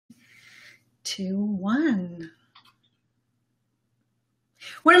2, 1.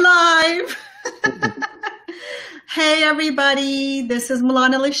 We're live. Hey, everybody. This is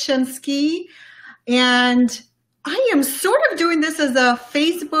Milana Leshinsky, and I am sort of doing this as a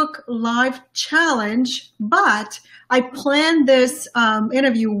Facebook Live challenge, but I planned this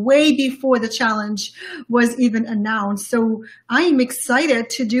interview way before the challenge was even announced. So I am excited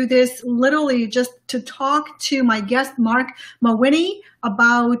to do this literally just to talk to my guest, Marc Mawhinney,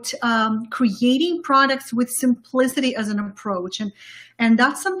 about creating products with simplicity as an approach. And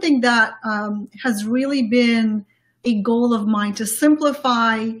that's something that has really been a goal of mine, to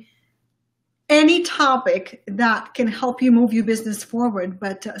simplify any topic that can help you move your business forward.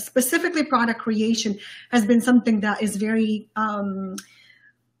 But specifically product creation has been something that is very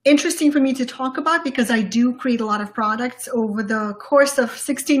interesting for me to talk about, because I do create a lot of products over the course of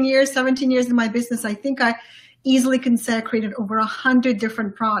 16 years, 17 years in my business. I think I easily can say I created over 100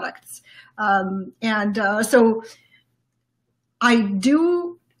 different products. So I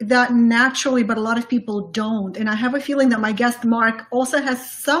do that naturally, but a lot of people don't. And I have a feeling that my guest, Marc, also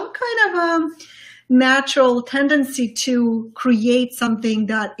has some kind of a natural tendency to create something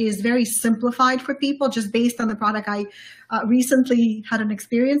that is very simplified for people, just based on the product I recently had an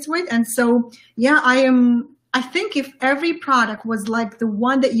experience with. And so, yeah, I think if every product was like the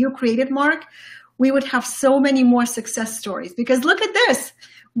one that you created, Marc, we would have so many more success stories. Because look at this.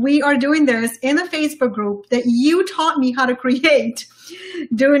 We are doing this in a Facebook group that you taught me how to create,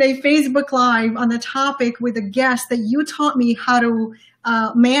 doing a Facebook Live on the topic with a guest that you taught me how to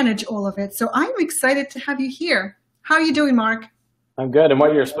manage all of it. So I'm excited to have you here. How are you doing, Marc? I'm good. And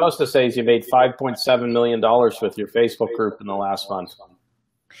what you're supposed to say is you made $5.7 million with your Facebook group in the last month.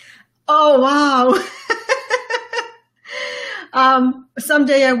 Oh, wow.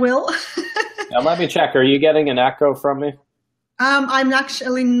 Someday I will. Now, let me check. Are you getting an echo from me? I'm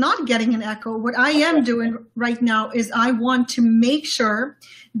actually not getting an echo. What I am doing right now is I want to make sure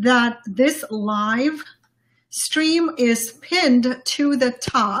that this live stream is pinned to the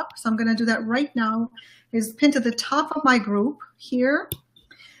top. So I'm going to do that right now. It's pinned to the top of my group here.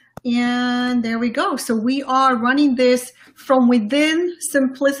 And there we go. So we are running this from within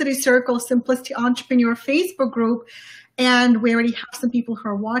Simplicity Circle, Simplicity Entrepreneur Facebook group. And we already have some people who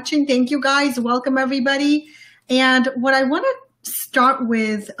are watching. Thank you, guys. Welcome, everybody. And what I want to start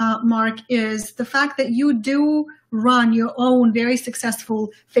with, Marc, is the fact that you do run your own very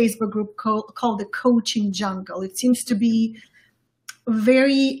successful Facebook group called the Coaching Jungle. It seems to be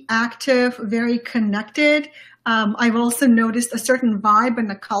very active, very connected. I've also noticed a certain vibe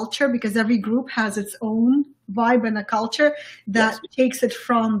and a culture, because every group has its own vibe and a culture that takes it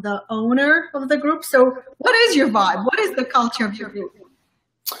from the owner of the group. So what is your vibe? What is the culture of your group?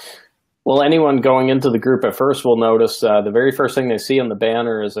 Well, anyone going into the group at first will notice the very first thing they see on the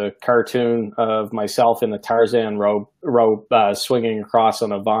banner is a cartoon of myself in the Tarzan robe swinging across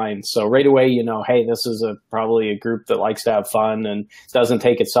on a vine. So right away, you know, hey, this is probably a group that likes to have fun and doesn't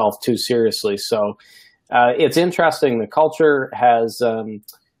take itself too seriously. So it's interesting. The culture has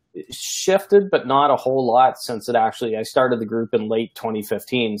shifted, but not a whole lot since I started the group in late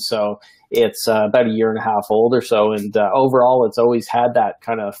 2015. So it's about a year and a half old or so. And overall, it's always had that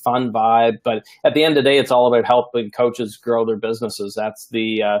kind of fun vibe. But at the end of the day, it's all about helping coaches grow their businesses. That's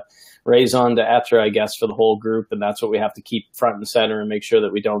the raison d'etre, I guess, for the whole group. And that's what we have to keep front and center and make sure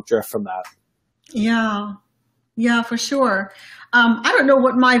that we don't drift from that. Yeah, for sure. I don't know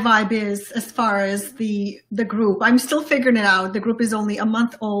what my vibe is as far as the group. I'm still figuring it out. The group is only a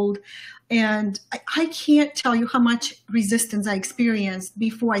month old, and I can't tell you how much resistance I experienced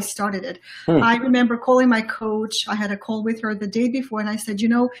before I started it. I remember calling my coach. I had a call with her the day before, and I said, you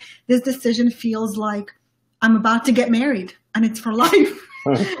know, this decision feels like I'm about to get married, and it's for life.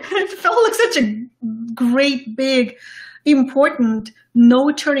 It felt like such a great, big, important,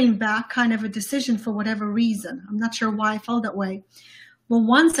 no turning back kind of a decision for whatever reason. I'm not sure why I felt that way. Well,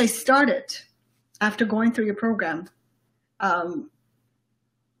 once I started, after going through your program, all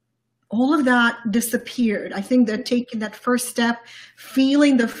of that disappeared. I think that taking that first step,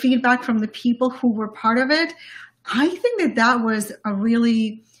 feeling the feedback from the people who were part of it, I think that was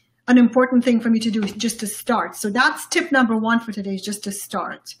an important thing for me to do, just to start. So that's tip number one for today, is just to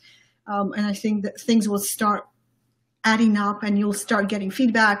start. And I think that things will start adding up, and you'll start getting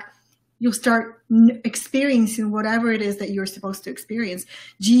feedback. You'll start experiencing whatever it is that you're supposed to experience.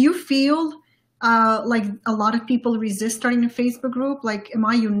 Do you feel like a lot of people resist starting a Facebook group? Like, am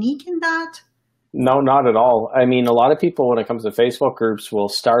I unique in that? No, not at all. I mean, a lot of people, when it comes to Facebook groups, will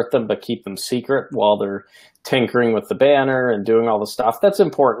start them but keep them secret while they're tinkering with the banner and doing all the stuff. That's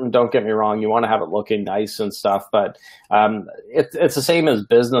important. Don't get me wrong. You want to have it looking nice and stuff, but it's the same as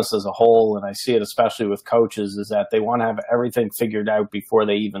business as a whole. And I see it especially with coaches, is that they want to have everything figured out before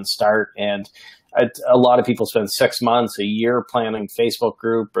they even start. And a lot of people spend 6 months, a year planning Facebook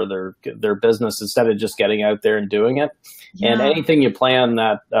group or their business instead of just getting out there and doing it. Yeah. And anything you plan,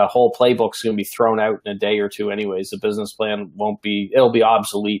 that whole playbook's going to be thrown out in a day or two anyways. The business plan it'll be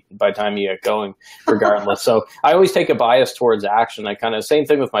obsolete by the time you get going regardless. So I always take a bias towards action. Same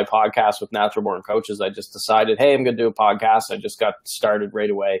thing with my podcast with Natural Born Coaches. I just decided, hey, I'm going to do a podcast. I just got started right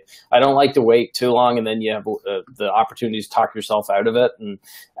away. I don't like to wait too long, and then you have the opportunity to talk yourself out of it. And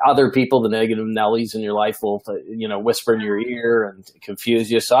other people, the negative Nellies in your life will, whisper in your ear and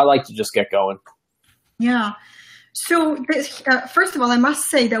confuse you. So I like to just get going. Yeah. So first of all, I must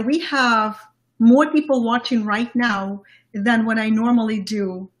say that we have more people watching right now than when I normally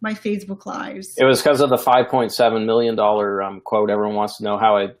do my Facebook Lives. It was because of the $5.7 million quote. Everyone wants to know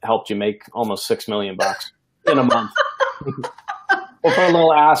how I helped you make almost $6 million in a month. We'll put a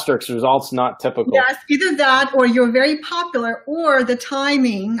little asterisk, results not typical. Yes, either that or you're very popular or the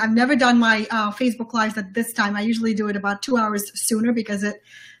timing. I've never done my Facebook Lives at this time. I usually do it about 2 hours sooner because it's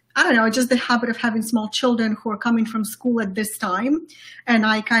just the habit of having small children who are coming from school at this time. And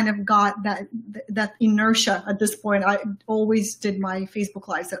I kind of got that inertia at this point. I always did my Facebook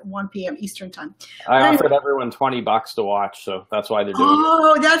Lives at 1 p.m. Eastern time. I offered everyone $20 to watch, so that's why they're doing it.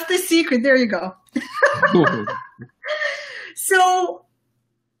 Oh, that's the secret. There you go. So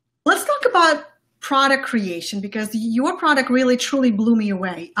let's talk about product creation, because your product really truly blew me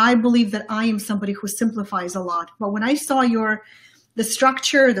away. I believe that I am somebody who simplifies a lot. But when I saw the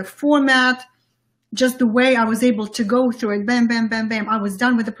structure, the format, just the way I was able to go through it, bam, bam, bam, bam, I was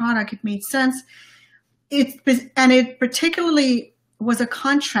done with the product. It made sense. It particularly was a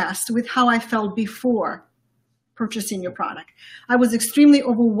contrast with how I felt before purchasing your product. I was extremely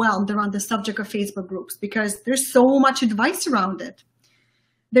overwhelmed around the subject of Facebook groups because there's so much advice around it.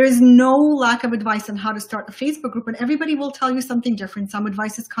 There is no lack of advice on how to start a Facebook group, and everybody will tell you something different. Some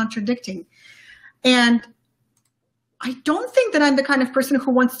advice is contradicting. And I don't think that I'm the kind of person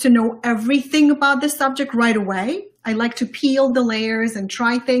who wants to know everything about this subject right away. I like to peel the layers and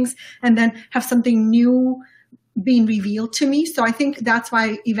try things and then have something new being revealed to me. So I think that's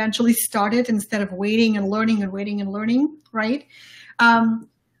why I eventually started instead of waiting and learning and waiting and learning, right?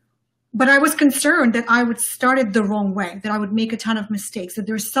 But I was concerned that I would start it the wrong way, that I would make a ton of mistakes, that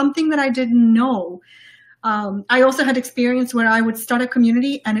there's something that I didn't know. I also had experience where I would start a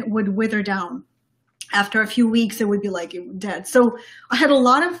community and it would wither down. After a few weeks, it would be like it was dead. So I had a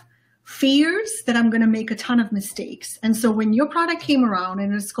lot of fears that I'm going to make a ton of mistakes. And so when your product came around,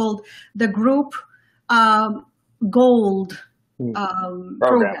 and it's called the Group Gold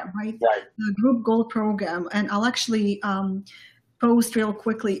program, right? The Group Gold program. And I'll actually post real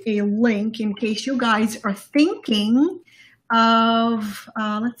quickly a link in case you guys are thinking of,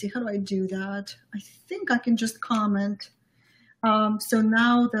 let's see, how do I do that? I think I can just comment. So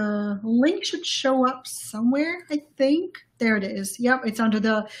now the link should show up somewhere, I think. There it is. Yep, it's under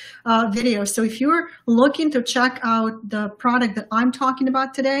the video. So if you're looking to check out the product that I'm talking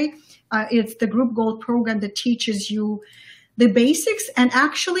about today, it's the Group Gold program that teaches you the basics and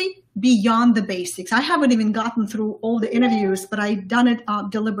actually beyond the basics. I haven't even gotten through all the interviews, but I've done it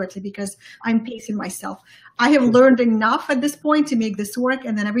deliberately because I'm pacing myself. I have learned enough at this point to make this work,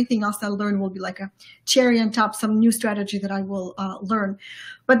 and then everything else I'll learn will be like a cherry on top, some new strategy that I will learn.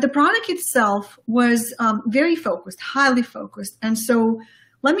 But the product itself was very focused, highly focused. And so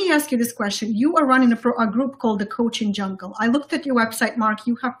let me ask you this question. You are running a group called the Coaching Jungle. I looked at your website, Marc.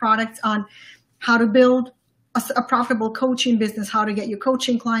 You have products on how to build a profitable coaching business, how to get your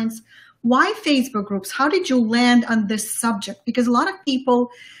coaching clients. Why Facebook groups? How did you land on this subject? Because a lot of people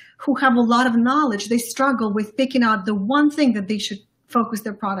who have a lot of knowledge, they struggle with picking out the one thing that they should focus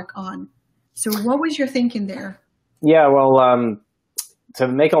their product on. So what was your thinking there? Yeah, well, to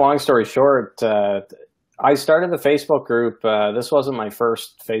make a long story short, I started the Facebook group. This wasn't my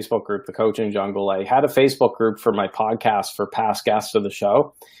first Facebook group, the Coaching Jungle. I had a Facebook group for my podcast for past guests of the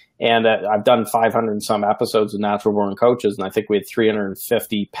show. And I've done 500 and some episodes of Natural Born Coaches, and I think we had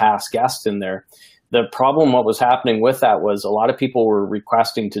 350 past guests in there. The problem, what was happening with that was a lot of people were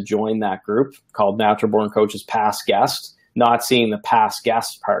requesting to join that group called Natural Born Coaches Past Guests, not seeing the past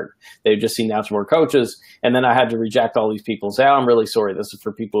guest part. They'd just seen Natural Born Coaches, and then I had to reject all these people and say, oh, I'm really sorry, this is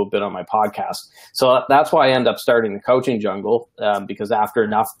for people who've been on my podcast. So that's why I ended up starting the Coaching Jungle, because after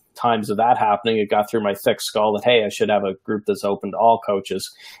enough times of that happening, it got through my thick skull that, hey, I should have a group that's open to all coaches.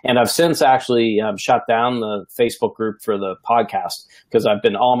 And I've since actually shut down the Facebook group for the podcast, because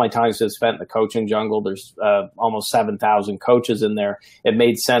all my time has spent in the coaching jungle. There's almost 7,000 coaches in there. It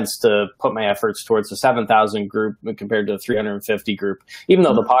made sense to put my efforts towards the 7,000 group compared to the 350 group, even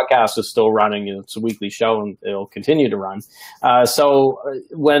though the podcast is still running. It's a weekly show and it'll continue to run. So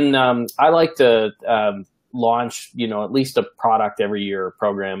when I like to launch, at least a product every year, a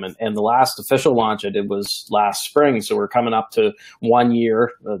program. And the last official launch I did was last spring. So we're coming up to 1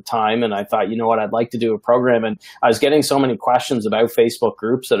 year time. And I thought, I'd like to do a program. And I was getting so many questions about Facebook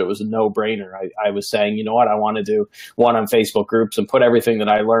groups that it was a no-brainer. I was saying, I want to do one on Facebook groups and put everything that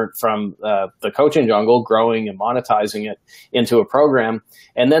I learned from the coaching jungle, growing and monetizing it, into a program.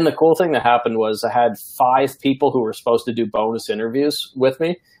 And then the cool thing that happened was I had 5 people who were supposed to do bonus interviews with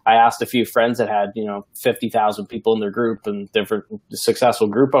me. I asked a few friends that had, 50,000 people in their group and different successful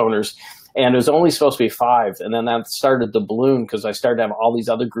group owners, and it was only supposed to be 5. And then that started to balloon because I started to have all these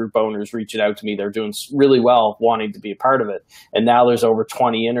other group owners reaching out to me. They're doing really well, wanting to be a part of it. And now there's over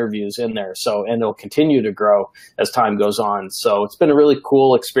 20 interviews in there. So, and it'll continue to grow as time goes on. So it's been a really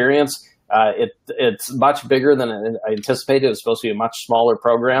cool experience. It's much bigger than I anticipated. It was supposed to be a much smaller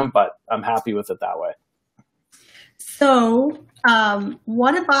program, but I'm happy with it that way. So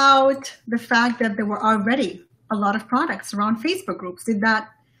what about the fact that there were already a lot of products around Facebook groups? Did that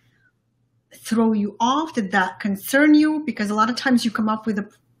throw you off? Did that concern you? Because a lot of times you come up with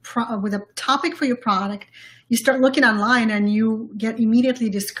a topic for your product, you start looking online and you get immediately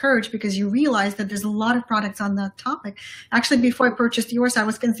discouraged because you realize that there's a lot of products on that topic. Actually, before I purchased yours, I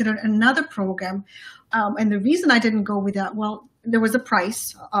was considering another program. And the reason I didn't go with that, well, there was a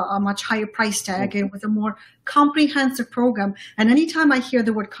price, a much higher price tag. It was a more comprehensive program. And anytime I hear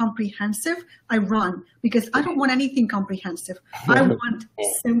the word comprehensive, I run, because I don't want anything comprehensive. I want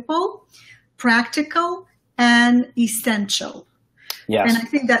simple, practical, and essential. Yes. And I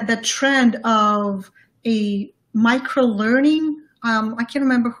think that the trend of a micro-learning, I can't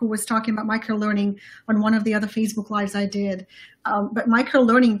remember who was talking about micro-learning on one of the other Facebook Lives I did, but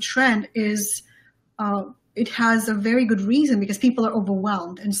micro-learning trend is... it has a very good reason, because people are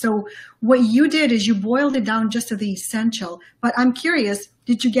overwhelmed. And so what you did is you boiled it down just to the essential. But I'm curious,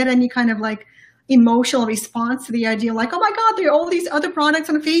 did you get any kind of emotional response to the idea, oh my God, there are all these other products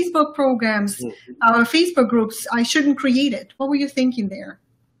on Facebook programs, Facebook groups, I shouldn't create it? What were you thinking there?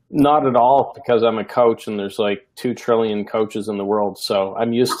 Not at all, because I'm a coach and there's 2 trillion coaches in the world. So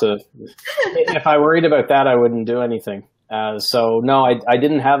I'm used to, if I worried about that, I wouldn't do anything. So no, I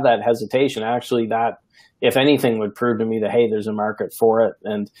didn't have that hesitation. Actually, that, if anything, would prove to me that, hey, there's a market for it.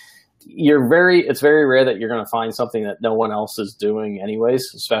 And it's very rare that you're going to find something that no one else is doing anyways,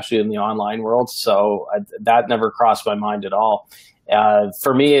 especially in the online world. So that never crossed my mind at all.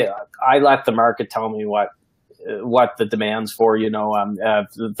 For me, I let the market tell me what the demands for,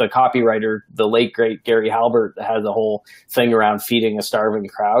 the copywriter, the late great Gary Halbert, has a whole thing around feeding a starving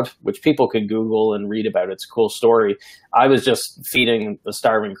crowd, which people can Google and read about. It's a cool story. I was just feeding the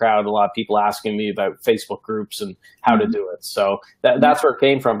starving crowd. A lot of people asking me about Facebook groups and how to do it. So that's where it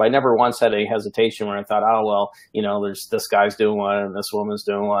came from. But I never once had any hesitation where I thought, oh, well, there's this guy's doing one and this woman's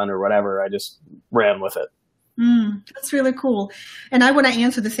doing one or whatever. I just ran with it. That's really cool. And I want to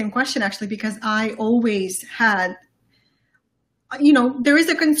answer the same question, actually, because I always had, there is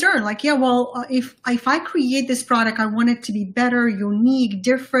a concern if I create this product, I want it to be better, unique,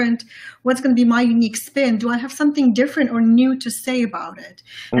 different. What's going to be my unique spin? Do I have something different or new to say about it?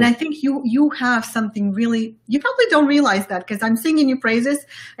 And I think you have something really, you probably don't realize that, because I'm singing your praises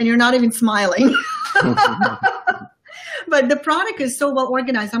and you're not even smiling. But the product is so well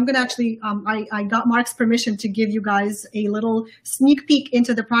organized. I'm going to actually, I got Marc's permission to give you guys a little sneak peek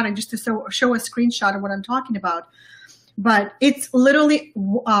into the product, just to show a screenshot of what I'm talking about. But it's literally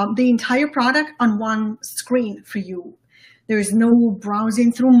the entire product on one screen for you. There's no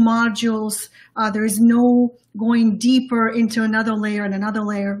browsing through modules. There's no going deeper into another layer and another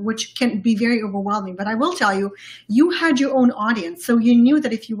layer, which can be very overwhelming. But I will tell you, you had your own audience. So you knew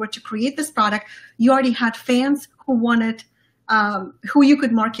that if you were to create this product, you already had fans who wanted, who you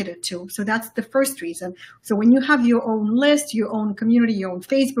could market it to. So that's the first reason. So when you have your own list, your own community, your own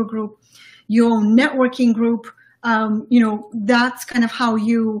Facebook group, your own networking group, that's kind of how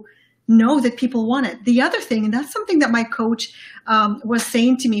you know that people want it. The other thing, and that's something that my coach was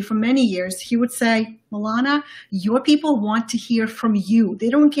saying to me for many years, he would say, Milana, your people want to hear from you. They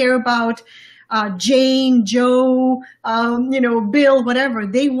don't care about Jane, Joe, Bill, whatever.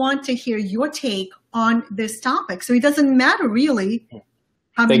 They want to hear your take on this topic. So it doesn't matter really.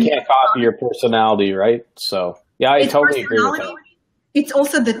 They can't copy your personality, right? So yeah, I totally agree with that. it's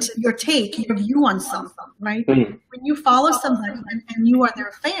also your take, your view on something, right? Mm. When you follow somebody and you are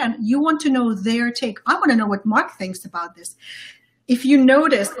their fan, you want to know their take. I want to know what Marc thinks about this. If you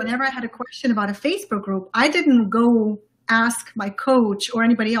noticed, whenever I had a question about a Facebook group, I didn't go ask my coach or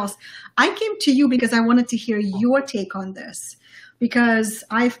anybody else. I came to you because I wanted to hear your take on this, because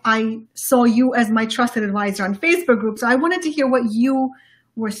I saw you as my trusted advisor on Facebook groups. So I wanted to hear what you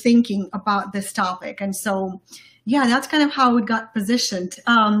were thinking about this topic. And so, yeah, that's kind of how it got positioned.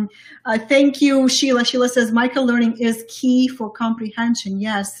 Thank you, Sheila. Sheila says, micro-learning is key for comprehension.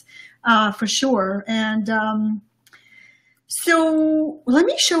 Yes, for sure. And so let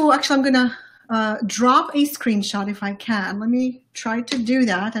me show, actually, I'm going to drop a screenshot if I can. Let me try to do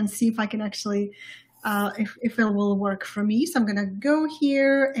that and see if I can actually, if it will work for me. So I'm going to go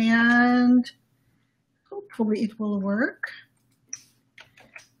here and hopefully it will work.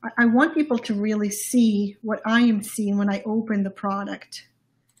 I want people to really see what I am seeing when I open the product.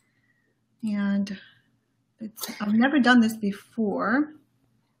 And I've never done this before.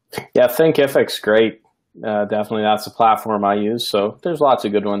 Yeah, Thinkific's great. Definitely, that's the platform I use. So there's lots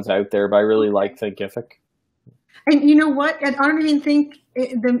of good ones out there, but I really like Thinkific. And you know what? I don't even think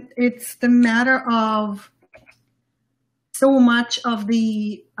it's the matter of so much of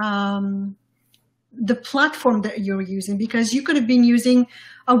the platform that you're using, because you could have been using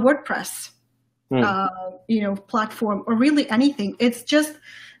a WordPress, platform, or really anything. It's just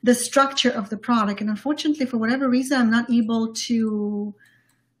the structure of the product. And unfortunately, for whatever reason, I'm not able to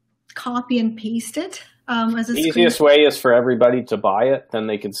copy and paste it. As a the easiest way is for everybody to buy it, then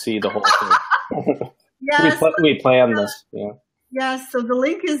they can see the whole thing. Yes, we planned this. Yeah. Yes, so the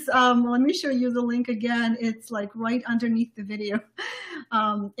link is, let me show you the link again. It's like right underneath the video.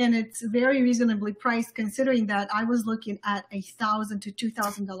 And it's very reasonably priced, considering that I was looking at $1,000 to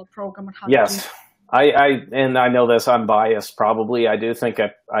 $2,000 program on how to do it. I know this, I'm biased probably. I do think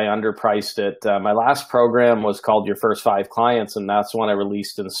I underpriced it. My last program was called Your First 5 Clients, and that's one I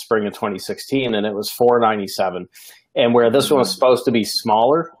released in the spring of 2016, and it was $497. And where this one was supposed to be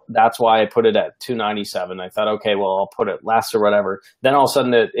smaller, that's why I put it at $297. I thought, okay, well, I'll put it less or whatever. Then all of a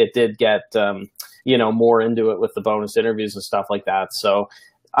sudden it did get, more into it with the bonus interviews and stuff like that. So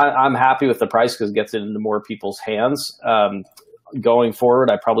I'm happy with the price because it gets it into more people's hands. Going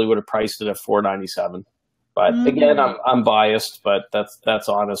forward, I probably would have priced it at $497. But again, I'm biased, but that's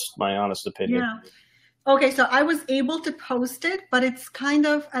my honest opinion. Yeah. Okay, so I was able to post it, but it's kind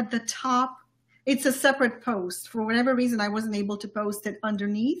of at the top. It's a separate post. For whatever reason, I wasn't able to post it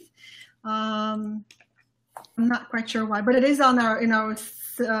underneath. I'm not quite sure why, but it is in our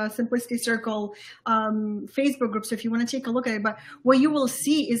Simplicity Circle Facebook group. So if you want to take a look at it, but what you will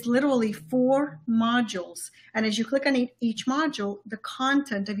see is literally 4 modules. And as you click on each module, the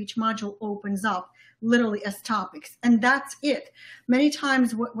content of each module opens up literally as topics. And that's it. Many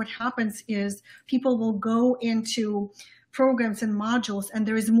times what happens is people will go into programs and modules, and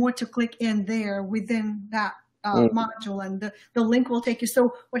there is more to click in there within that module, and the link will take you.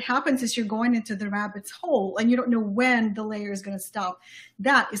 So what happens is you're going into the rabbit's hole and you don't know when the layer is going to stop.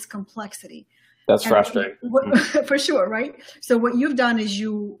 That is complexity. That's frustrating. For sure, right? So what you've done is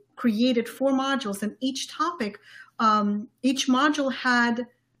you created 4 modules, and each topic, each module had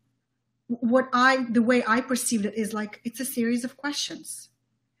the way I perceived it is like it's a series of questions.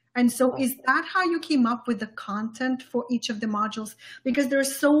 And so is that how you came up with the content for each of the modules? Because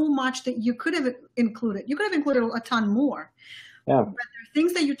there's so much that you could have included. You could have included a ton more. Yeah. But there are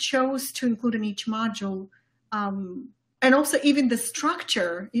things that you chose to include in each module. And also even the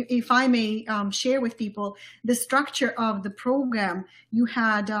structure, if I may share with people, the structure of the program. You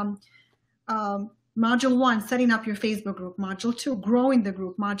had Module 1, setting up your Facebook group. Module 2, growing the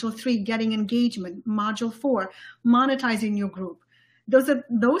group. Module 3, getting engagement. Module 4, monetizing your group.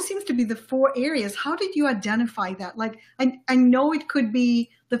 Those seems to be the 4 areas. How did you identify that? Like, I know it could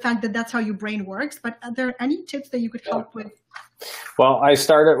be the fact that that's how your brain works, but are there any tips that you could help with? Well, I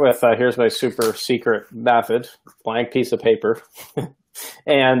started with, here's my super secret method, blank piece of paper.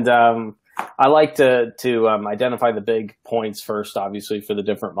 And I like to identify the big points first, obviously, for the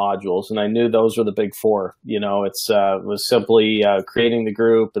different modules. And I knew those were the big 4. It was simply creating the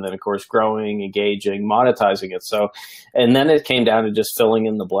group, and then, of course, growing, engaging, monetizing it. So, and then it came down to just filling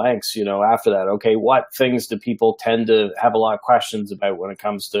in the blanks, after that. Okay, what things do people tend to have a lot of questions about when it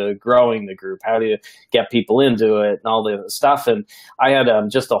comes to growing the group? How do you get people into it and all the stuff? And I had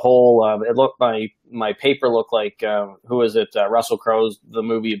just a whole, my paper look like, who is it? Russell Crowe's the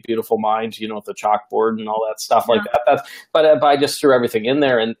movie Beautiful Mind, you know, with the chalkboard and all that stuff like that. But I just threw everything in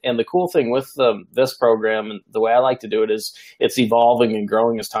there. And the cool thing with this program, and the way I like to do it, is it's evolving and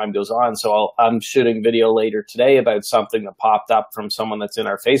growing as time goes on. So I'm shooting video later today about something that popped up from someone that's in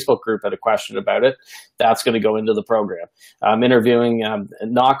our Facebook group, had a question about it. That's going to go into the program. I'm interviewing,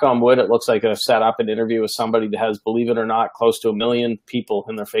 knock on wood, it looks like I set up an interview with somebody that has, believe it or not, close to 1 million people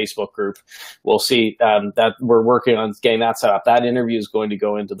in their Facebook group. We'll see that we're working on getting that set up. That interview is going to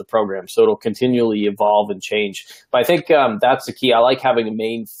go into the program, so it'll continually evolve and change. But I think that's the key. I like having a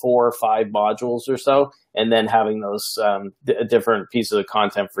main 4 or 5 modules or so, and then having those different pieces of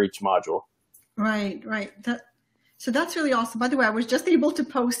content for each module. Right. So that's really awesome. By the way, I was just able to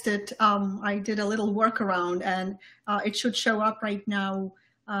post it. I did a little workaround, and it should show up right now.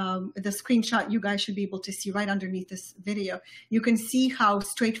 The screenshot you guys should be able to see right underneath this video. You can see how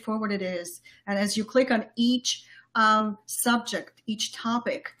straightforward it is. And as you click on each subject, each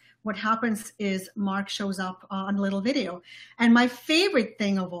topic, what happens is Marc shows up on a little video. And my favorite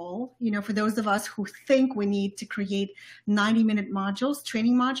thing of all, you know, for those of us who think we need to create 90-minute modules,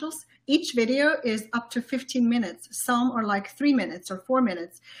 training modules, each video is up to 15 minutes. Some are like 3 minutes or 4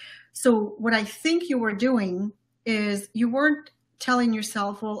 minutes. So what I think you were doing is you weren't telling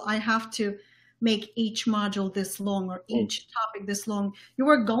yourself, well, I have to make each module this long or each topic this long. You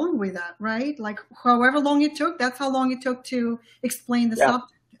were going with that, right? Like however long it took, that's how long it took to explain the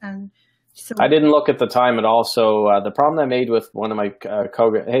subject. And so I didn't look at the time at all. So the problem I made with one of my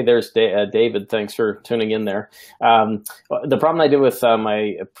hey, there's David. Thanks for tuning in there. The problem I did with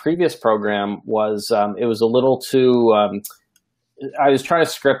my previous program was it was a little too. I was trying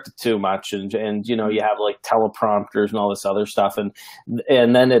to script it too much, and you know, you have like teleprompters and all this other stuff, and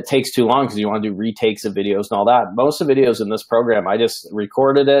then it takes too long because you want to do retakes of videos and all that. Most of the videos in this program, I just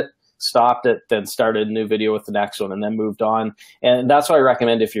recorded it, stopped it, then started a new video with the next one, and then moved on. And that's what I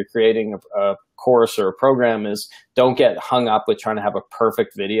recommend if you're creating a course or a program, is don't get hung up with trying to have a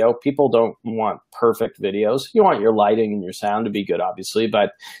perfect video. People don't want perfect videos. You want your lighting and your sound to be good, obviously,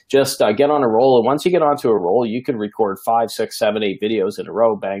 but just get on a roll. And once you get onto a roll, you can record 5, 6, 7, 8 videos in a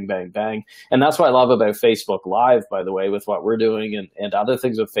row, bang, bang, bang. And that's what I love about Facebook Live, by the way, with what we're doing and other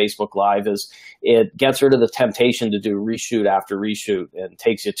things with Facebook Live, is it gets rid of the temptation to do reshoot after reshoot, and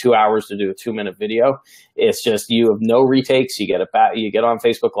takes you 2 hours to do a 2-minute video. It's just, you have no retakes. You get it back, you get on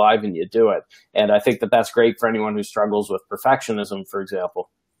Facebook Live and you do it. And I think that that's great for anyone who struggles with perfectionism, for example.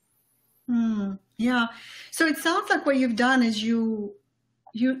 Yeah. So it sounds like what you've done is you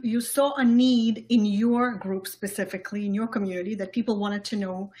saw a need in your group, specifically in your community, that people wanted to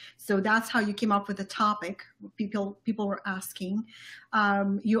know. So that's how you came up with the topic. People were asking.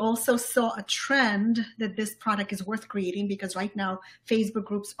 You also saw a trend that this product is worth creating, because right now Facebook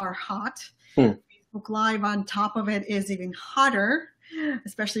groups are hot. Facebook Live on top of it is even hotter,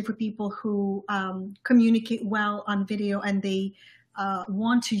 especially for people who communicate well on video, and they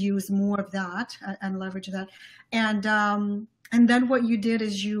want to use more of that and leverage that. And then what you did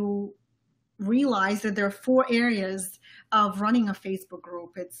is you realized that there are 4 areas of running a Facebook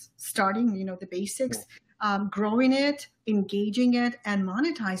group. It's starting, you know, the basics, growing it, engaging it, and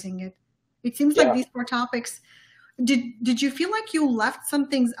monetizing it. It seems like these 4 topics. Did you feel like you left some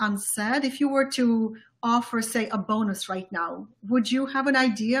things unsaid? If you were to offer, say, a bonus right now, would you have an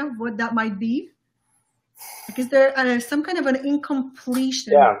idea of what that might be? Like, is there some kind of an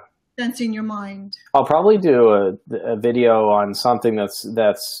incompletion sense in your mind? I'll probably do a video on something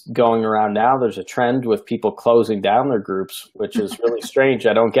that's going around now. There's a trend with people closing down their groups, which is really strange.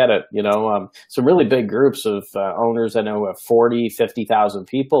 I don't get it. You know, some really big groups of owners I know have 40, 50,000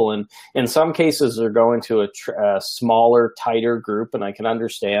 people, and in some cases they're going to a smaller, tighter group. And I can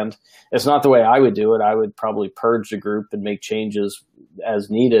understand it's not the way I would do it. I would probably purge the group and make changes as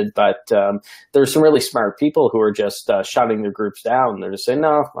needed. But there's some really smart people who are just shutting their groups down. They're just saying,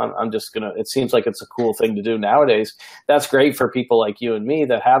 no, I'm just going to, it seems like it's a cool thing to do nowadays. That's great for people like you and me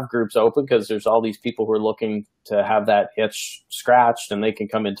that have groups open, because there's all these people who are looking to have that itch scratched, and they can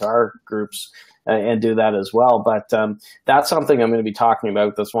come into our groups and do that as well. But that's something I'm going to be talking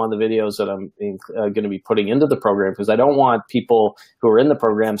about. That's one of the videos that I'm going to be putting into the program, because I don't want people who are in the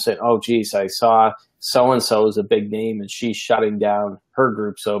program saying, oh, geez, I saw so-and-so is a big name and she's shutting down her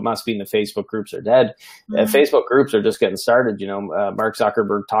group, so it must be the Facebook groups are dead. Facebook groups are just getting started. You know, Mark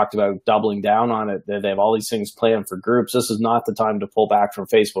Zuckerberg talked about doubling down on it. They have all these things planned for groups. This is not the time to pull back from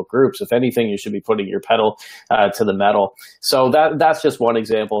Facebook groups. If anything, you should be putting your pedal to the metal. So that's just one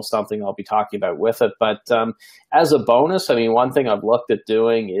example of something I'll be talking about with it. But as a bonus, I mean, one thing I've looked at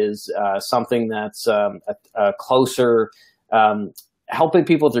doing is something that's a closer helping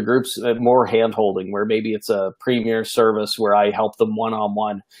people with their groups, more hand holding, where maybe it's a premier service where I help them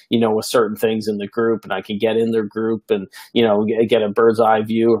one-on-one, with certain things in the group, and I can get in their group and, get a bird's eye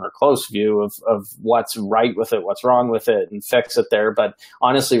view or a close view of what's right with it, what's wrong with it, and fix it there. But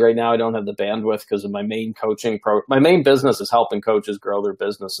honestly, right now I don't have the bandwidth because of my main my main business is helping coaches grow their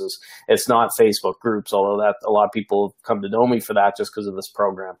businesses. It's not Facebook groups, although that a lot of people have come to know me for that just because of this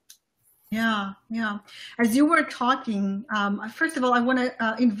program. Yeah, yeah. As you were talking, first of all, I want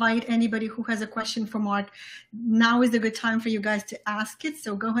to invite anybody who has a question for Marc. Now is a good time for you guys to ask it.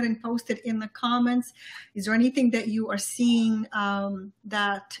 So go ahead and post it in the comments. Is there anything that you are seeing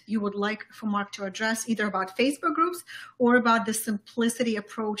that you would like for Marc to address, either about Facebook groups or about the simplicity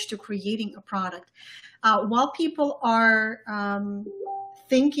approach to creating a product? While people are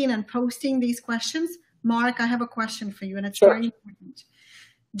thinking and posting these questions, Marc, I have a question for you, and it's very important.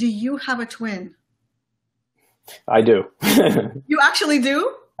 Do you have a twin? I do. You actually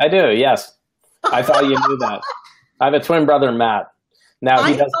do? I do, yes. I thought you knew that. I have a twin brother, Matt. Now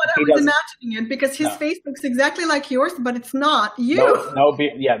I thought I was imagining it because his face looks exactly like yours, but it's not you.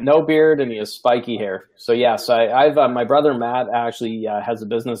 No beard, and he has spiky hair. So yes, I've my brother Matt actually has a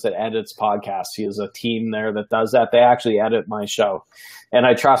business that edits podcasts. He has a team there that does that. They actually edit my show, and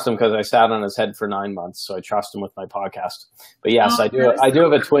I trust him because I sat on his head for 9 months, so I trust him with my podcast. But yes, I do. I do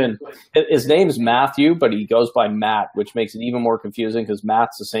have a twin. His name's Matthew, but he goes by Matt, which makes it even more confusing because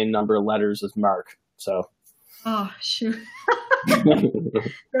Matt's the same number of letters as Marc. So. Oh, shoot.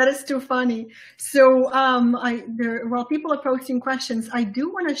 That is too funny. So while people are posting questions, I do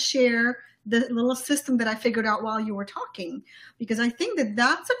want to share the little system that I figured out while you were talking, because I think that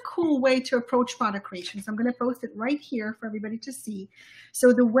that's a cool way to approach product creation. So I'm going to post it right here for everybody to see.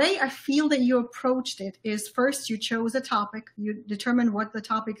 So the way I feel that you approached it is, first you chose a topic, you determined what the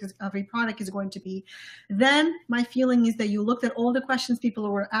topic of a product is going to be. Then my feeling is that you looked at all the questions people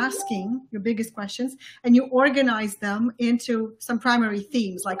were asking, your biggest questions, and you organized them into some primary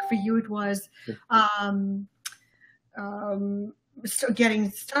themes. Like for you, it was getting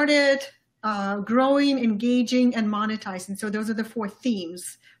started, growing, engaging, and monetizing. So those are the 4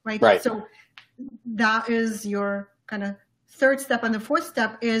 themes, right? So that is your kind of third step. And the fourth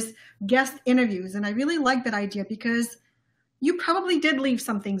step is guest interviews. And I really like that idea because you probably did leave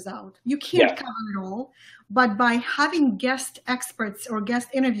some things out. You can't cover it all, but by having guest experts or guest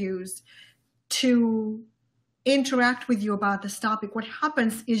interviews to interact with you about this topic, what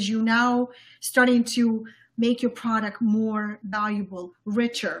happens is you now starting to make your product more valuable,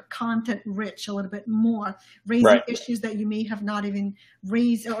 richer, content rich, a little bit more, raising issues that you may have not even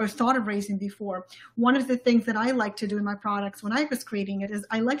raised or thought of raising before. One of the things that I like to do in my products when I was creating it is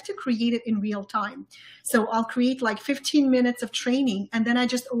I like to create it in real time. So I'll create like 15 minutes of training, and then I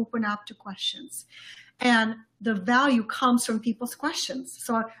just open up to questions. And the value comes from people's questions.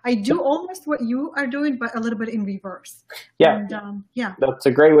 So I do almost what you are doing, but a little bit in reverse. Yeah. And, That's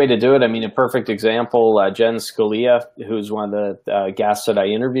a great way to do it. I mean, a perfect example, Jen Scalia, who's one of the guests that I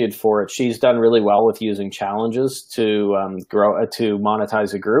interviewed for it, she's done really well with using challenges to to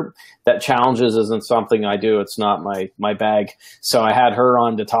monetize a group. That challenges isn't something I do. It's not my bag. So I had her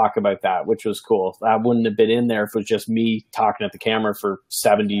on to talk about that, which was cool. That wouldn't have been in there if it was just me talking at the camera for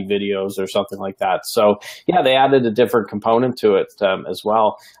 70 videos or something like that. So yeah, they added a different component to it as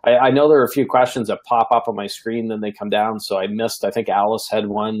well. I know there are a few questions that pop up on my screen, then they come down. So I missed, I think Alice had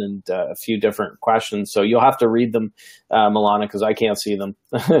one and a few different questions. So you'll have to read them, Milana, because I can't see them.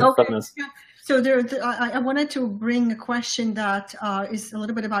 Okay. Yeah. So I wanted to bring a question that is a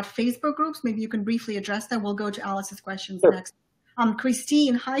little bit about Facebook groups. Maybe you can briefly address that. We'll go to Alice's questions next.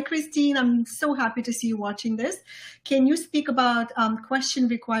 Christine. Hi, Christine. I'm so happy to see you watching this. Can you speak about question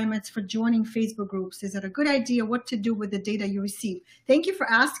requirements for joining Facebook groups? Is it a good idea? What to do with the data you receive? Thank you for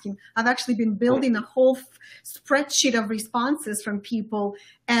asking. I've actually been building a whole spreadsheet of responses from people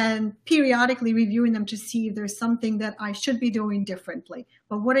and periodically reviewing them to see if there's something that I should be doing differently.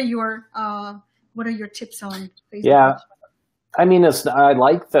 But what are your tips on Facebook? Yeah. I mean, I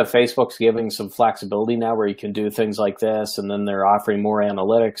like that Facebook's giving some flexibility now where you can do things like this, and then they're offering more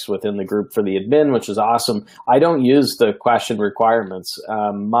analytics within the group for the admin, which is awesome. I don't use the question requirements.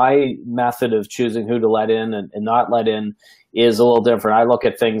 My method of choosing who to let in and not let in is a little different. I look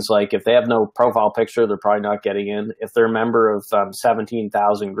at things like if they have no profile picture, they're probably not getting in. If they're a member of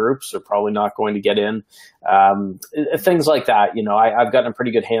 17,000 groups, they're probably not going to get in. Things like that. You know, I've gotten a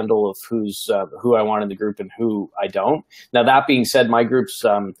pretty good handle of who I want in the group and who I don't. Now, that being said, my group's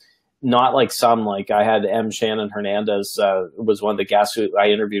not like some, like I had Shannon Hernandez was one of the guests who I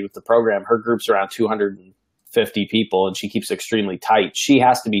interviewed with the program. Her group's around 250 50 people and she keeps extremely tight. She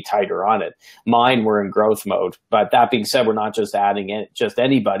has to be tighter on it. Mine, we're in growth mode. But that being said, we're not just adding in just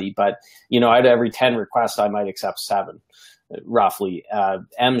anybody, but out of every 10 requests, I might accept 7. Roughly.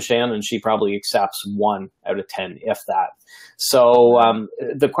 Shannon, she probably accepts 1 out of 10, if that. So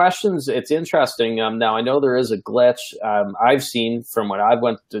the questions, it's interesting. Now, I know there is a glitch. I've seen from when I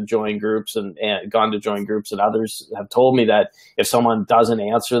went to join groups and gone to join groups, and others have told me that if someone doesn't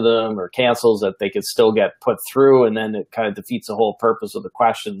answer them or cancels, that they could still get put through, and then it kind of defeats the whole purpose of the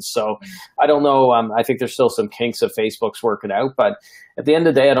questions. So I don't know. I think there's still some kinks that Facebook's working out, but at the end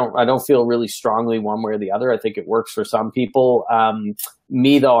of the day, I don't feel really strongly one way or the other. I think it works for some people.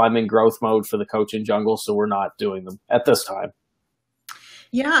 Me, though, I'm in growth mode for the coaching jungle, so we're not doing them at this time.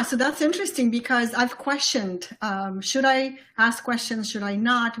 Yeah, so that's interesting because I've questioned, should I ask questions? Should I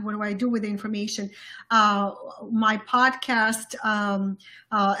not? What do I do with the information? My podcast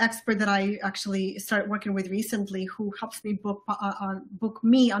expert that I actually started working with recently, who helps me book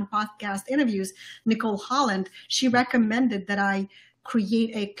me on podcast interviews, Nicole Holland, she recommended that I create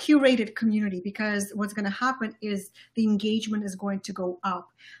a curated community, because what's going to happen is the engagement is going to go up.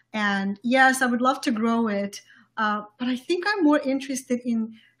 And yes, I would love to grow it. But I think I'm more interested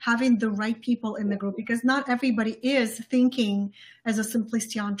in having the right people in the group, because not everybody is thinking as a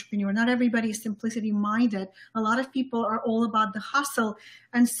simplicity entrepreneur. Not everybody is simplicity minded. A lot of people are all about the hustle.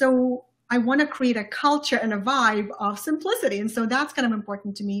 And so I want to create a culture and a vibe of simplicity. And so that's kind of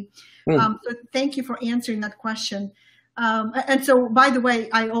important to me. So thank you for answering that question. And so, by the way,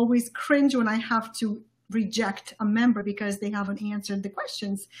 I always cringe when I have to reject a member because they haven't answered the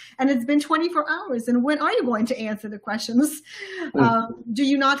questions, and it's been 24 hours. And when are you going to answer the questions? Do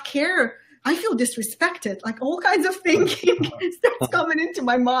you not care? I feel disrespected. Like, all kinds of thinking starts coming into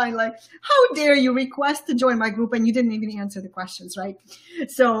my mind. Like, how dare you request to join my group and you didn't even answer the questions, right?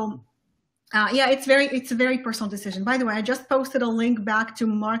 So yeah, it's a very personal decision. By the way, I just posted a link back to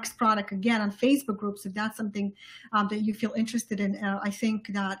Marc's product again on Facebook groups. If that's something that you feel interested in, I think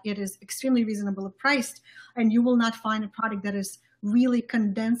that it is extremely reasonably priced, and you will not find a product that is really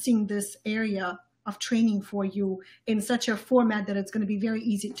condensing this area of training for you in such a format that it's going to be very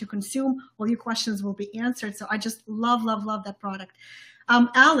easy to consume. All your questions will be answered. So I just love that product.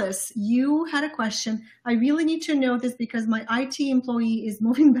 Alice, you had a question. I really need to know this because my IT employee is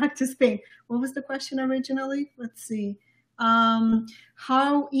moving back to Spain. What was the question originally? Let's see.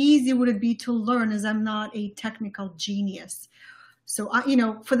 How easy would it be to learn, as I'm not a technical genius? So,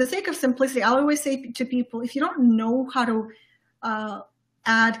 for the sake of simplicity, I always say to people, if you don't know how to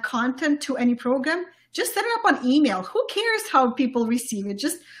add content to any program, just set it up on email. Who cares how people receive it?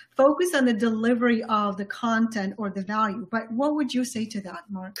 Just focus on the delivery of the content or the value. But what would you say to that,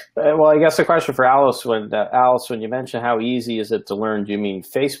 Marc? Well, I guess the question for Alice, when you mention how easy is it to learn, do you mean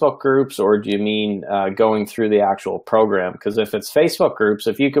Facebook groups, or do you mean going through the actual program? Because if it's Facebook groups,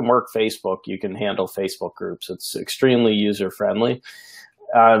 if you can work Facebook, you can handle Facebook groups. It's extremely user-friendly.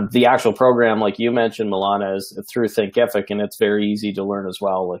 The actual program, like you mentioned, Milana, is through Thinkific, and it's very easy to learn as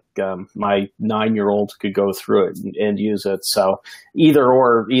well. Like my 9-year-old could go through it and use it. So either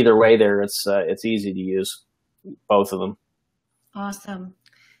way, there it's easy to use, both of them. Awesome.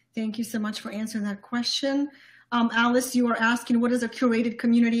 Thank you so much for answering that question. Alice, you are asking, what is a curated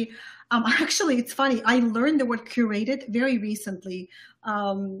community? Actually, it's funny. I learned the word curated very recently.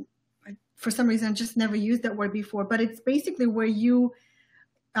 For some reason, I just never used that word before, but it's basically where you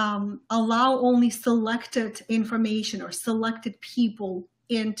allow only selected information or selected people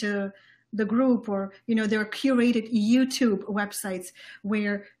into the group, or there are curated YouTube websites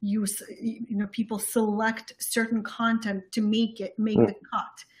where people select certain content to make the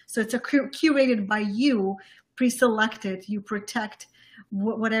cut. So it's curated by you, pre-selected. You protect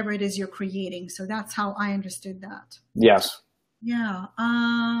whatever it is you're creating. So that's how I understood that. Yes. Yeah.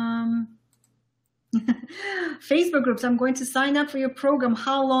 Facebook groups. I'm going to sign up for your program.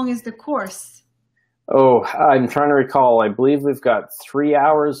 How long is the course? Oh, I'm trying to recall. I believe we've got 3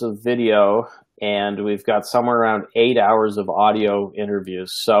 hours of video, and we've got somewhere around 8 hours of audio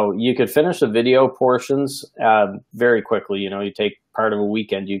interviews. So you could finish the video portions very quickly. You take part of a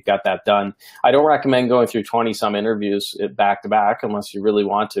weekend, you've got that done. I don't recommend going through 20-some interviews back to back unless you really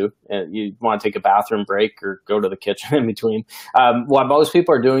want to. You want to take a bathroom break or go to the kitchen in between. What most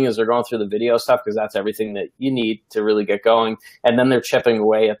people are doing is they're going through the video stuff because that's everything that you need to really get going. And then they're chipping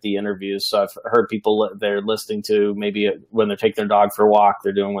away at the interviews. So I've heard people, they're listening to maybe when they're taking their dog for a walk,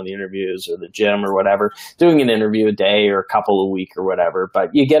 they're doing one of the interviews, or the gym or whatever, doing an interview a day or a couple a week or whatever. But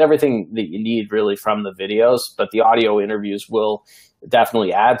you get everything that you need really from the videos, but the audio interviews will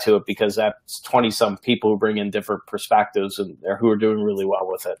definitely add to it because that's 20-some people who bring in different perspectives and who are doing really well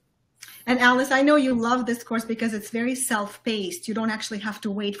with it. And Alice, I know you love this course because it's very self-paced. You don't actually have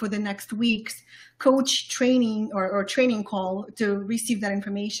to wait for the next week's coach training or training call to receive that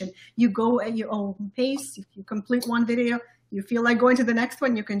information. You go at your own pace. If you complete one video, you feel like going to the next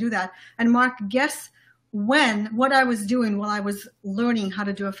one, you can do that. And Marc, guess what I was doing while I was learning how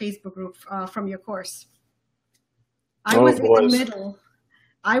to do a Facebook group from your course? I was in the middle.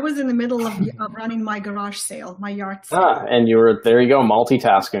 I was in the middle of running my garage sale, my yard sale. And there you go,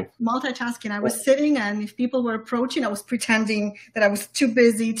 multitasking. Multitasking. I was sitting, and if people were approaching, I was pretending that I was too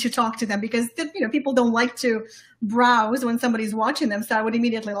busy to talk to them because, people don't like to browse when somebody's watching them. So I would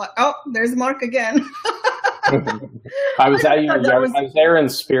immediately oh, there's Marc again. I was at your yard. I was there in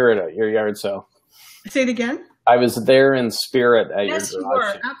spirit at your yard sale. Say it again. I was there in spirit at your garage. Yes, you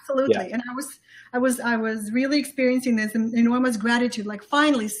were. Absolutely. Yeah. And I was really experiencing this enormous gratitude. Like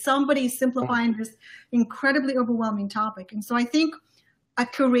finally, somebody is simplifying this incredibly overwhelming topic. And so I think a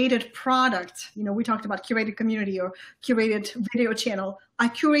curated product, we talked about curated community or curated video channel. A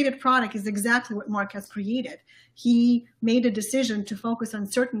curated product is exactly what Marc has created. He made a decision to focus on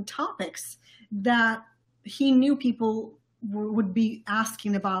certain topics that he knew people would be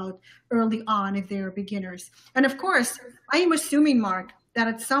asking about early on if they're beginners. And of course, I am assuming, Marc, that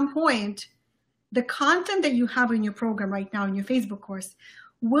at some point, the content that you have in your program right now in your Facebook course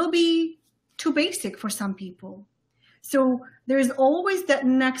will be too basic for some people. So there's always that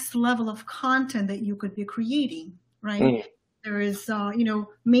next level of content that you could be creating, right? Mm. There is,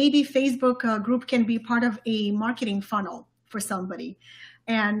 maybe Facebook group can be part of a marketing funnel for somebody.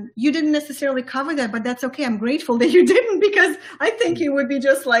 And you didn't necessarily cover that, but that's okay. I'm grateful that you didn't, because I think it would be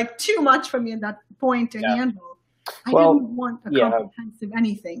just like too much for me at that point to handle. I didn't want a comprehensive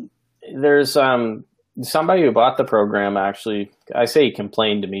anything. There's somebody who bought the program, actually, I say he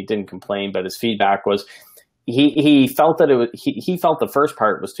complained to me, didn't complain, but his feedback was he felt that he felt the first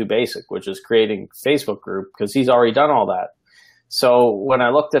part was too basic, which is creating a Facebook group, because he's already done all that. So when I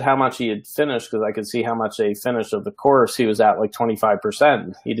looked at how much he had finished, because I could see how much they finished of the course, he was at like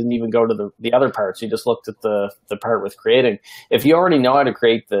 25%. He didn't even go to the other parts. He just looked at the part with creating. If you already know how to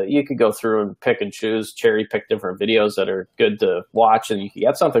create you could go through and pick and choose, cherry pick different videos that are good to watch and you can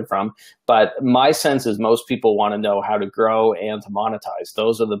get something from. But my sense is most people want to know how to grow and to monetize.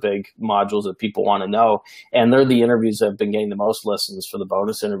 Those are the big modules that people want to know. And they're the interviews that have been getting the most listens for the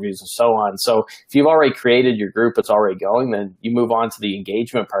bonus interviews and so on. So if you've already created your group, it's already going, then you move on to the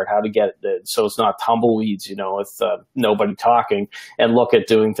engagement part, how to get it so it's not tumbleweeds, with nobody talking, and look at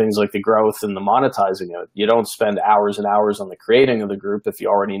doing things like the growth and the monetizing of it. You don't spend hours and hours on the creating of the group if you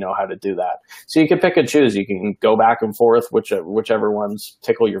already know how to do that. So you can pick and choose. You can go back and forth, whichever ones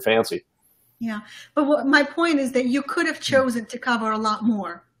tickle your fancy. Yeah. But my point is that you could have chosen to cover a lot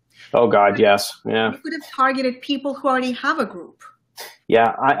more. Oh, God, yes. Yeah. You could have targeted people who already have a group.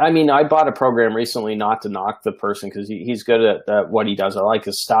 Yeah, I mean, I bought a program recently, not to knock the person, because he's good at what he does. I like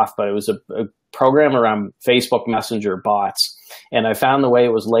his stuff, but it was a program around Facebook Messenger bots. And I found the way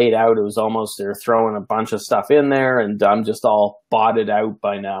it was laid out, it was almost they're throwing a bunch of stuff in there, and I'm just all botted out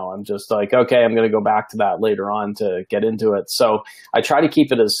by now. I'm just like, okay, I'm going to go back to that later on to get into it. So I try to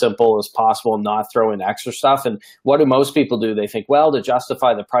keep it as simple as possible and not throw in extra stuff. And what do most people do? They think, well, to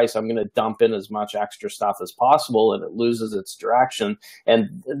justify the price, I'm going to dump in as much extra stuff as possible, and it loses its direction.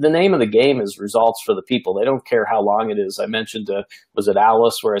 And the name of the game is results for the people. They don't care how long it is. I mentioned, was it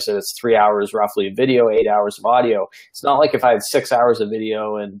Alice, where I said it's 3 hours roughly of video, 8 hours of audio. It's not like if I had 6 hours of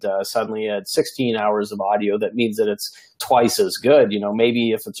video and suddenly had 16 hours of audio, that means that it's twice as good.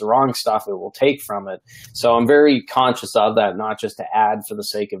 Maybe if it's the wrong stuff, it will take from it. So I'm very conscious of that, not just to add for the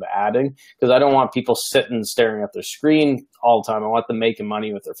sake of adding, because I don't want people sitting staring at their screen all the time. I want them making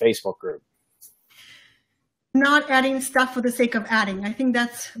money with their Facebook group. Not adding stuff for the sake of adding. I think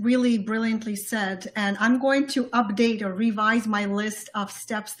that's really brilliantly said. And I'm going to update or revise my list of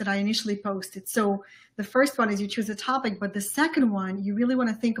steps that I initially posted. So the first one is you choose a topic, but the second one, you really want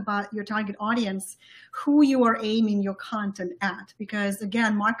to think about your target audience, who you are aiming your content at. Because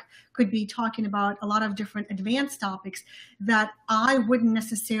again, Marc could be talking about a lot of different advanced topics that I wouldn't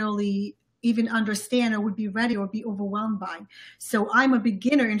necessarily even understand or would be ready or be overwhelmed by. So I'm a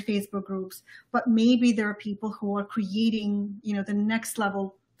beginner in Facebook groups, but maybe there are people who are creating, the next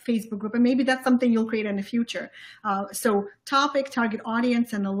level Facebook group, and maybe that's something you'll create in the future. So topic, target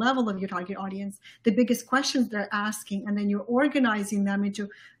audience, and the level of your target audience, the biggest questions they're asking, and then you're organizing them into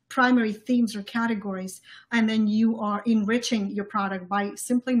primary themes or categories, and then you are enriching your product by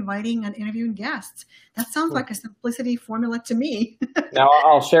simply inviting and interviewing guests. That sounds like a simplicity formula to me. Now,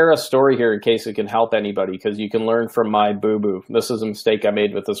 I'll share a story here in case it can help anybody, because you can learn from my boo-boo. This is a mistake I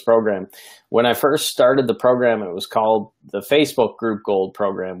made with this program. When I first started the program, it was called the Facebook Group Gold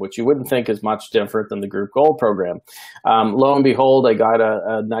program, which you wouldn't think is much different than the Group Gold program. Lo and behold, I got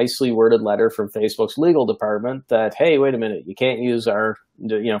a nicely worded letter from Facebook's legal department that, hey, wait a minute, you can't use our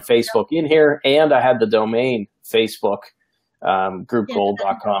Facebook in here. And I had the domain Facebook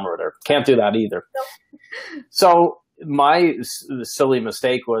groupgold.com or whatever. Can't do that either. So my silly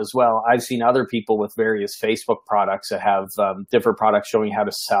mistake was, well, I've seen other people with various Facebook products that have different products showing how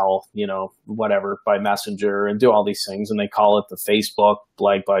to sell, whatever, by Messenger and do all these things. And they call it the Facebook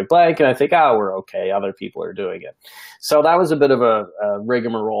blank, blank, blank. And I think, we're okay. Other people are doing it. So that was a bit of a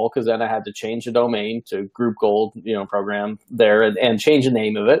rigmarole, because then I had to change the domain to Group Gold, program there, and change the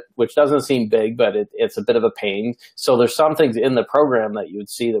name of it, which doesn't seem big, but it's a bit of a pain. So there's some things in the program that you would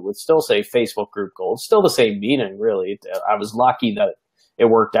see that would still say Facebook Group Gold, still the same meaning, really. I was lucky that it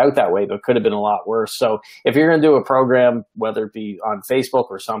worked out that way, but it could have been a lot worse. So if you're going to do a program, whether it be on Facebook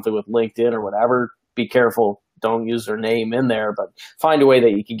or something with LinkedIn or whatever, be careful. Don't use their name in there, but find a way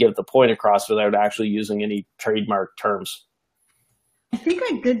that you can get the point across without actually using any trademark terms. I think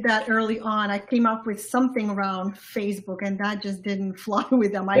I did that early on. I came up with something around Facebook, and that just didn't fly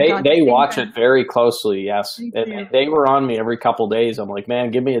with them. They watch it very closely, yes. And they were on me every couple of days. I'm like,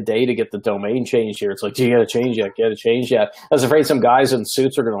 man, give me a day to get the domain changed here. It's like, do you got to change yet? Get it changed yet? I was afraid some guys in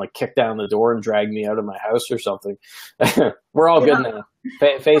suits are going to kick down the door and drag me out of my house or something. We're all good now.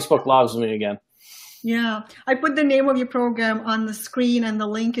 Facebook loves me again. Yeah, I put the name of your program on the screen, and the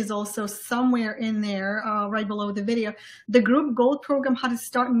link is also somewhere in there, right below the video. The Group Gold program, how to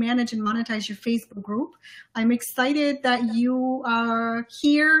start, manage, and monetize your Facebook group. I'm excited that you are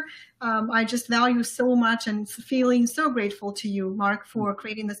here. I just value so much and feeling so grateful to you, Marc, for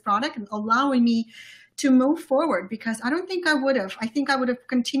creating this product and allowing me to move forward, because I don't think I would have. I think I would have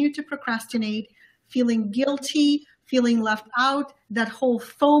continued to procrastinate, feeling guilty, feeling left out. That whole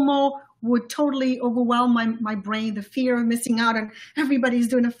FOMO would totally overwhelm my brain, the fear of missing out, and everybody's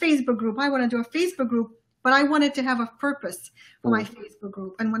doing a Facebook group. I want to do a Facebook group, but I wanted to have a purpose for my Facebook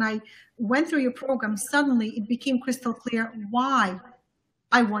group. And when I went through your program, suddenly it became crystal clear why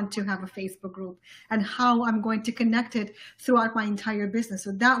I want to have a Facebook group and how I'm going to connect it throughout my entire business.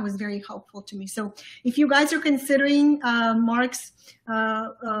 So that was very helpful to me. So if you guys are considering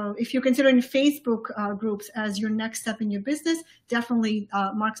if you're considering Facebook groups as your next step in your business, definitely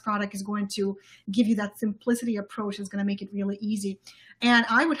Marc's product is going to give you that simplicity approach. It's going to make it really easy. And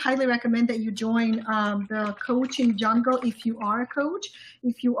I would highly recommend that you join the coaching jungle if you are a coach,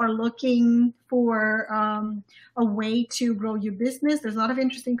 if you are looking for a way to grow your business. There's a lot of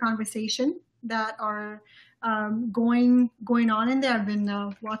interesting conversation that are going on in there. I've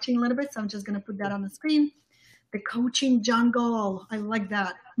been watching a little bit, so I'm just going to put that on the screen. The coaching jungle. I like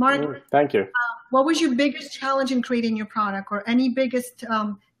that. Marc, thank you. What was your biggest challenge in creating your product, or any biggest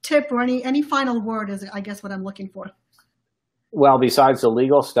tip, or any final word is, I guess, what I'm looking for? Well, besides the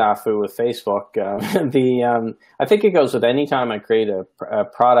legal stuff with Facebook, I think it goes with any time I create a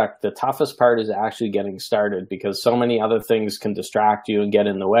product, the toughest part is actually getting started, because so many other things can distract you and get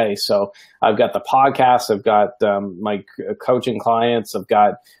in the way. So I've got the podcast, I've got my coaching clients, I've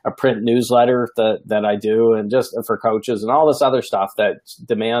got a print newsletter that I do, and just for coaches and all this other stuff that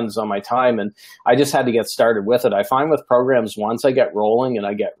demands on my time. And I just had to get started with it. I find with programs, once I get rolling and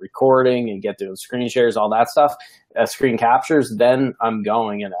I get recording and get doing screen shares, all that stuff, screen captures, then I'm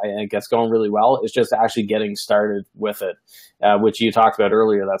going, and it gets going really well. It's just actually getting started with it, which you talked about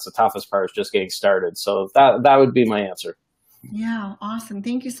earlier. That's the toughest part, is just getting started. So that would be my answer. Yeah, awesome.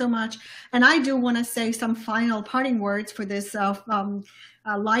 Thank you so much. And I do want to say some final parting words for this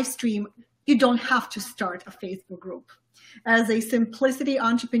live stream. You don't have to start a Facebook group. As a simplicity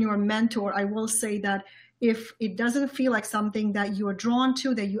entrepreneur mentor, I will say that if it doesn't feel like something that you are drawn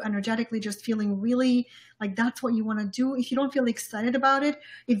to, that you energetically just feeling really like that's what you want to do, if you don't feel excited about it,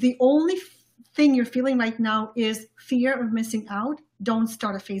 if the only thing you're feeling right now is fear of missing out, don't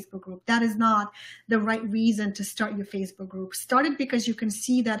start a Facebook group. That is not the right reason to start your Facebook group. Start it because you can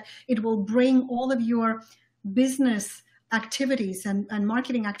see that it will bring all of your business activities and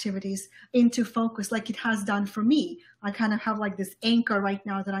marketing activities into focus, like it has done for me. I kind of have like this anchor right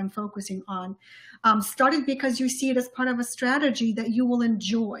now that I'm focusing on. Start it because you see it as part of a strategy that you will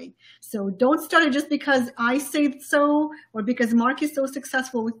enjoy. So don't start it just because I say so, or because Marc is so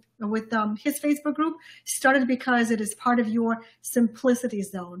successful with his Facebook group. Start it because it is part of your simplicity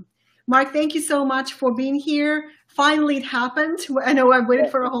zone. Marc, thank you so much for being here. Finally, it happened. I know I've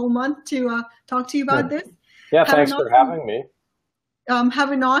waited for a whole month to talk to you about this. Yeah, thanks for having me.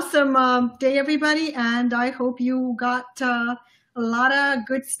 Have an awesome day, everybody, and I hope you got a lot of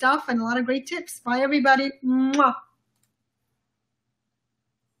good stuff and a lot of great tips. Bye, everybody. Mwah.